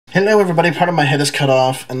Hello everybody, part of my head is cut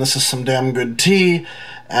off, and this is some damn good tea,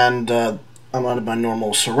 and I'm out of my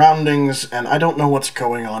normal surroundings, and I don't know what's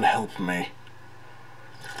going on, help me.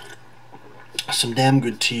 Some damn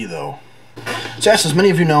good tea, though. So yes, as many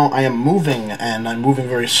of you know, I am moving, and I'm moving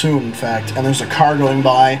very soon, in fact, and there's a car going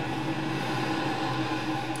by.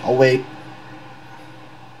 I'll wait.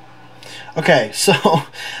 Okay, so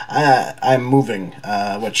I'm moving,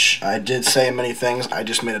 which I did say in many things. I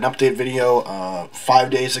just made an update video 5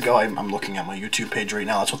 days ago. I'm looking at my YouTube page right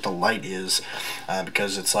now. That's what the light is,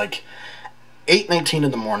 because it's like 8:19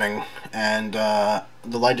 in the morning, and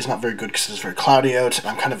the light is not very good because it's very cloudy out, and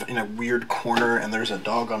I'm kind of in a weird corner, and there's a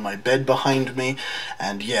dog on my bed behind me,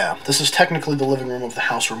 and yeah, this is technically the living room of the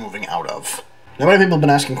house we're moving out of. Now, many people have been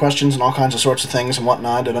asking questions and all kinds of sorts of things and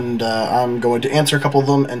whatnot, and I'm going to answer a couple of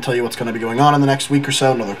them and tell you what's going to be going on in the next week or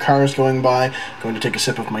so. Another car is going by. Going to take a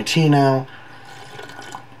sip of my tea now.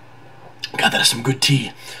 God, that is some good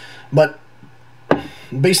tea. But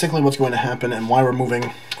basically what's going to happen and why we're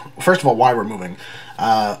moving. First of all, why we're moving.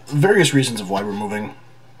 Various reasons of why we're moving.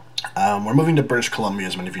 We're moving to British Columbia,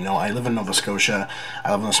 as many of you know. I live in Nova Scotia.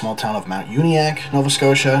 I live in the small town of Mount Uniacke, Nova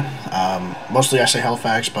Scotia. Mostly I say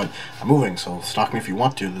Halifax, but I'm moving, so stalk me if you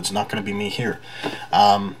want to. It's not going to be me here.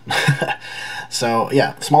 So,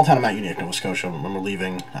 yeah, small town of Mount Uniacke, Nova Scotia, when we're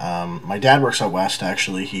leaving. My dad works out west,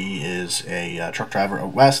 actually. He is a truck driver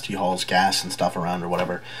out west. He hauls gas and stuff around or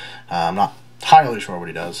whatever. I'm not entirely sure what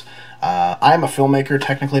he does. I am a filmmaker,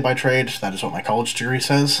 technically, by trade. That is what my college degree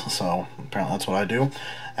says, so apparently that's what I do.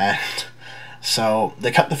 And so they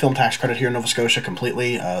cut the film tax credit here in Nova Scotia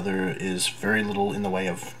completely. There is very little in the way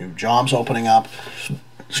of new jobs opening up.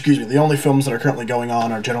 Excuse me. The only films that are currently going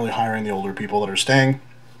on are generally hiring the older people that are staying.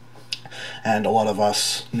 And a lot of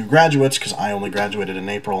us new graduates, because I only graduated in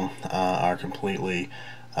April, are completely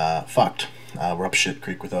fucked. We're up shit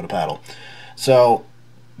creek without a paddle. So,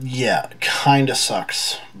 yeah, kinda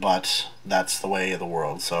sucks, but that's the way of the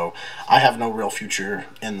world. So I have no real future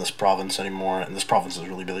in this province anymore, and this province is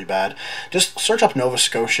really, really bad. Just search up Nova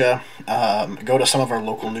Scotia, go to some of our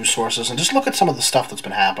local news sources, and just look at some of the stuff that's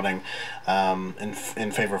been happening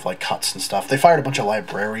in favor of, like, cuts and stuff. They fired a bunch of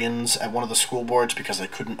librarians at one of the school boards because they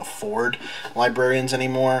couldn't afford librarians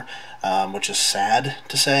anymore, which is sad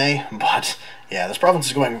to say, but yeah, this province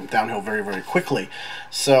is going downhill very, very quickly.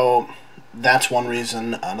 So that's one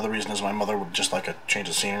reason. Another reason is my mother would just like a change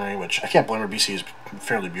of scenery, which I can't blame her. BC is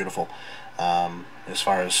fairly beautiful as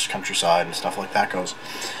far as countryside and stuff like that goes.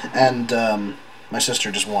 And my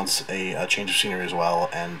sister just wants a change of scenery as well,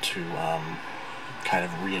 and to kind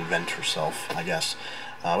of reinvent herself, I guess,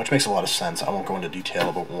 which makes a lot of sense. I won't go into detail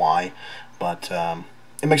about why, but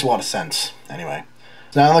it makes a lot of sense anyway.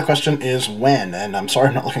 Now, another question is when, and I'm sorry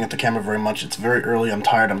I'm not looking at the camera very much. It's very early, I'm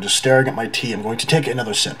tired, I'm just staring at my tea. I'm going to take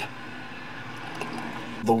another sip.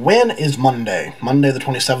 The when is Monday. Monday the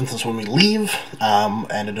 27th is when we leave,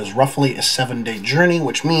 and it is roughly a 7-day journey,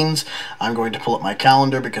 which means I'm going to pull up my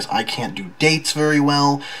calendar because I can't do dates very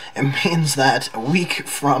well. It means that a week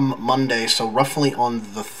from Monday, so roughly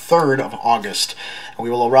on the 3rd of August,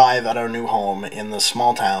 we will arrive at our new home in the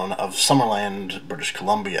small town of Summerland, British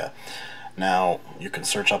Columbia. Now, you can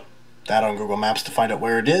search up that on Google Maps to find out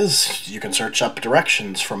where it is. You can search up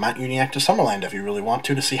directions from Mount Uniacke to Summerland if you really want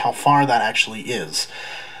to see how far that actually is.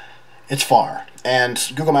 It's far. And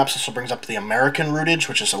Google Maps also brings up the American routage,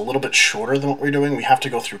 which is a little bit shorter than what we're doing. We have to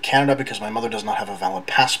go through Canada because my mother does not have a valid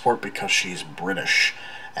passport because she's British,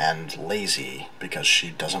 and lazy because she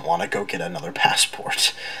doesn't want to go get another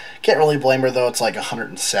passport. Can't really blame her, though. It's like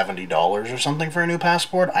 $170 or something for a new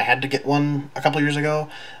passport. I had to get one a couple years ago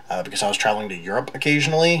because I was traveling to Europe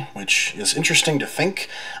occasionally, which is interesting to think.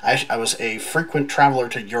 I was a frequent traveler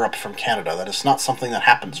to Europe from Canada. That is not something that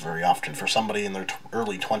happens very often for somebody in their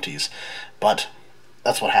early 20s, but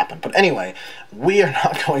that's what happened. But anyway, we are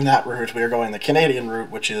not going that route. We are going the Canadian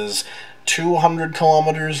route, which is 200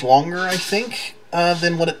 kilometers longer, I think,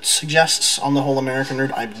 than what it suggests on the whole American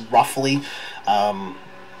route. I roughly,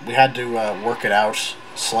 we had to work it out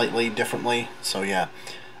slightly differently, so yeah,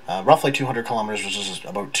 roughly 200 kilometers, which is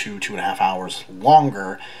about 2.5 hours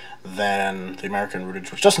longer than the American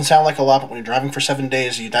routage, which doesn't sound like a lot, but when you're driving for 7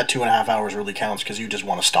 days, that 2.5 hours really counts because you just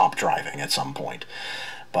want to stop driving at some point.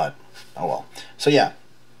 But oh well. So yeah,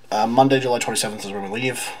 Monday, July 27th is when we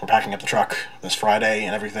leave. We're packing up the truck this Friday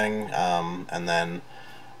and everything, and then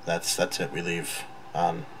that's it. We leave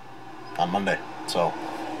on Monday. So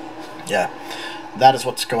yeah, that is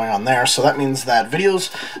what's going on there. So that means that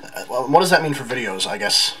videos, well, what does that mean for videos, I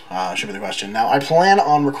guess, should be the question. Now, I plan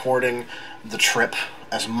on recording the trip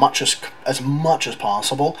as much as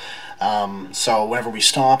possible. So whenever we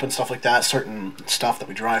stop and stuff like that, certain stuff that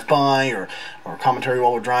we drive by, or commentary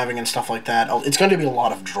while we're driving and stuff like that, it's going to be a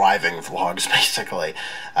lot of driving vlogs, basically.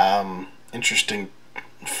 Interesting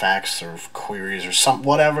facts or queries or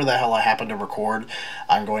whatever the hell I happen to record,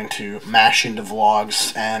 I'm going to mash into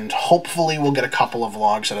vlogs, and hopefully we'll get a couple of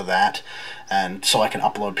vlogs out of that, and so I can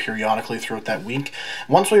upload periodically throughout that week.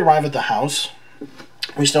 Once we arrive at the house,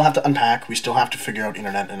 we still have to unpack, we still have to figure out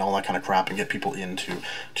internet and all that kind of crap, and get people in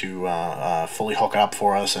to fully hook up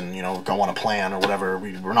for us, and, you know, go on a plan or whatever.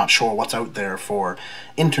 We're not sure what's out there for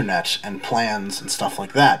internet and plans and stuff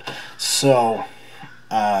like that. So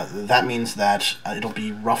that means that it'll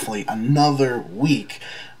be roughly another week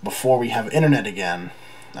before we have internet again.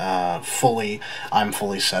 I'm fully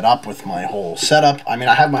set up with my whole setup. I mean,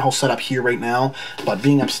 I have my whole setup here right now, but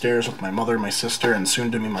being upstairs with my mother, my sister, and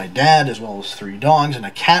soon to be my dad, as well as 3 dogs and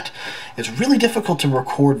a cat, it's really difficult to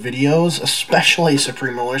record videos, especially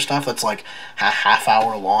Supreme Roller stuff that's like a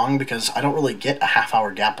half-hour long, because I don't really get a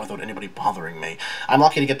half-hour gap without anybody bothering me. I'm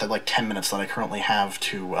lucky to get the like 10 minutes that I currently have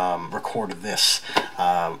to record this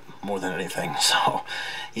more than anything. So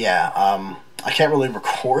yeah, I can't really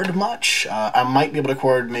record much. I might be able to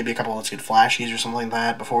record maybe a couple of Let's Get Flashies or something like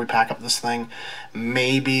that before we pack up this thing.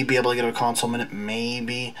 Maybe be able to get a console minute,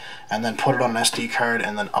 maybe, and then put it on an SD card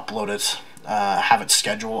and then upload it, have it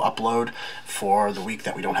schedule upload for the week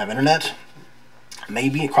that we don't have internet.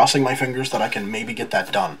 Maybe, crossing my fingers that I can maybe get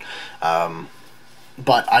that done.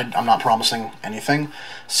 But I'm not promising anything.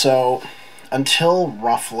 So until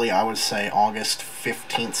roughly, I would say, August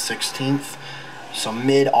 15th, 16th, so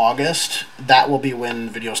mid-August, that will be when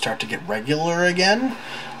videos start to get regular again.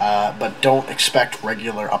 But don't expect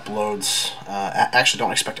regular uploads. Actually,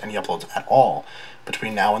 don't expect any uploads at all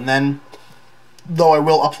between now and then. Though I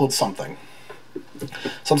will upload something.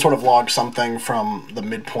 Some sort of vlog, something from the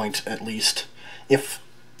midpoint at least. If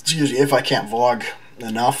I can't vlog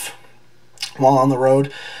enough while on the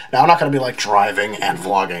road. Now, I'm not going to be like driving and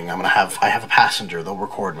vlogging. I have a passenger. They'll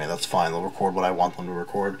record me. That's fine. They'll record what I want them to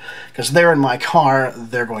record. Because they're in my car,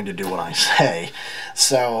 they're going to do what I say.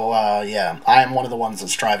 So, yeah, I am one of the ones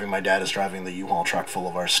that's driving. My dad is driving the U-Haul truck full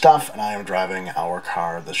of our stuff, and I am driving our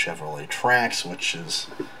car, the Chevrolet Trax, which is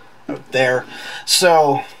out there.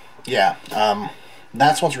 So, yeah,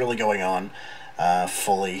 that's what's really going on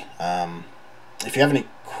fully. If you have any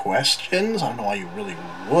questions, I don't know why you really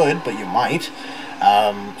would, but you might,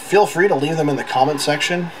 feel free to leave them in the comment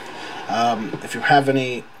section. If you have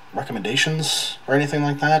any recommendations or anything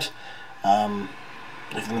like that,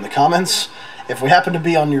 leave them in the comments. If we happen to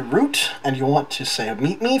be on your route and you want to say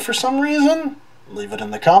meet me for some reason, leave it in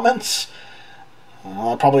the comments.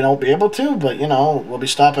 I probably won't be able to, but, you know, we'll be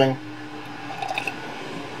stopping.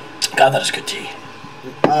 God, that is good tea.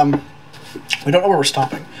 We don't know where we're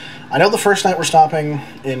stopping. I know the first night we're stopping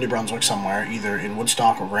in New Brunswick somewhere, either in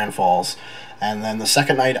Woodstock or Grand Falls, and then the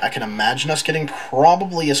second night I can imagine us getting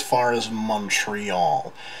probably as far as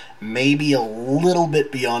Montreal. Maybe a little bit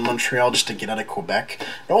beyond Montreal just to get out of Quebec.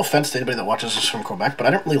 No offense to anybody that watches us from Quebec, but I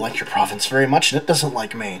don't really like your province very much, and it doesn't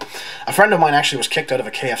like me. A friend of mine actually was kicked out of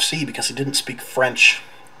a KFC because he didn't speak French.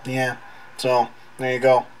 Yeah, so there you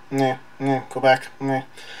go. Quebec.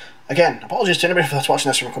 Again, apologies to anybody that's watching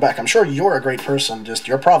this from Quebec. I'm sure you're a great person, just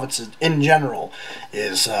your province in general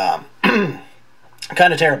is kind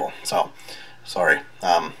of terrible. So, sorry.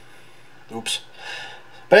 Oops.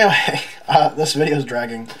 But anyway, this video is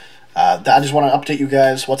dragging. I just want to update you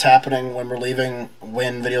guys what's happening when we're leaving,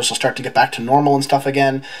 when videos will start to get back to normal and stuff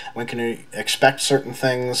again, when can you expect certain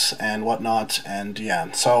things and whatnot, and yeah.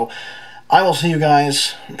 So, I will see you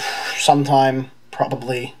guys sometime,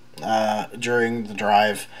 probably, during the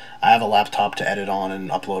drive. I have a laptop to edit on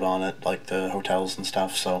and upload on it, like the hotels and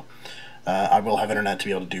stuff, so I will have internet to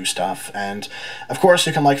be able to do stuff. And of course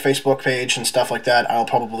you can like Facebook page and stuff like that. I'll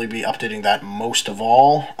probably be updating that most of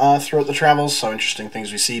all throughout the travels, so interesting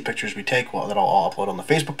things we see, pictures we take, well, that I'll all upload on the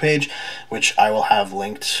Facebook page, which I will have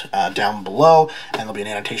linked down below, and there'll be an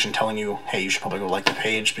annotation telling you, hey, you should probably go like the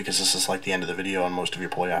page, because this is like the end of the video and most of you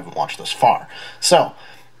probably haven't watched this far. So,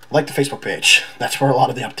 like the Facebook page. That's where a lot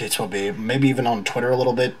of the updates will be. Maybe even on Twitter a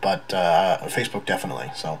little bit, but Facebook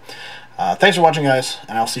definitely. So, thanks for watching, guys,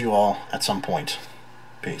 and I'll see you all at some point.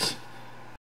 Peace.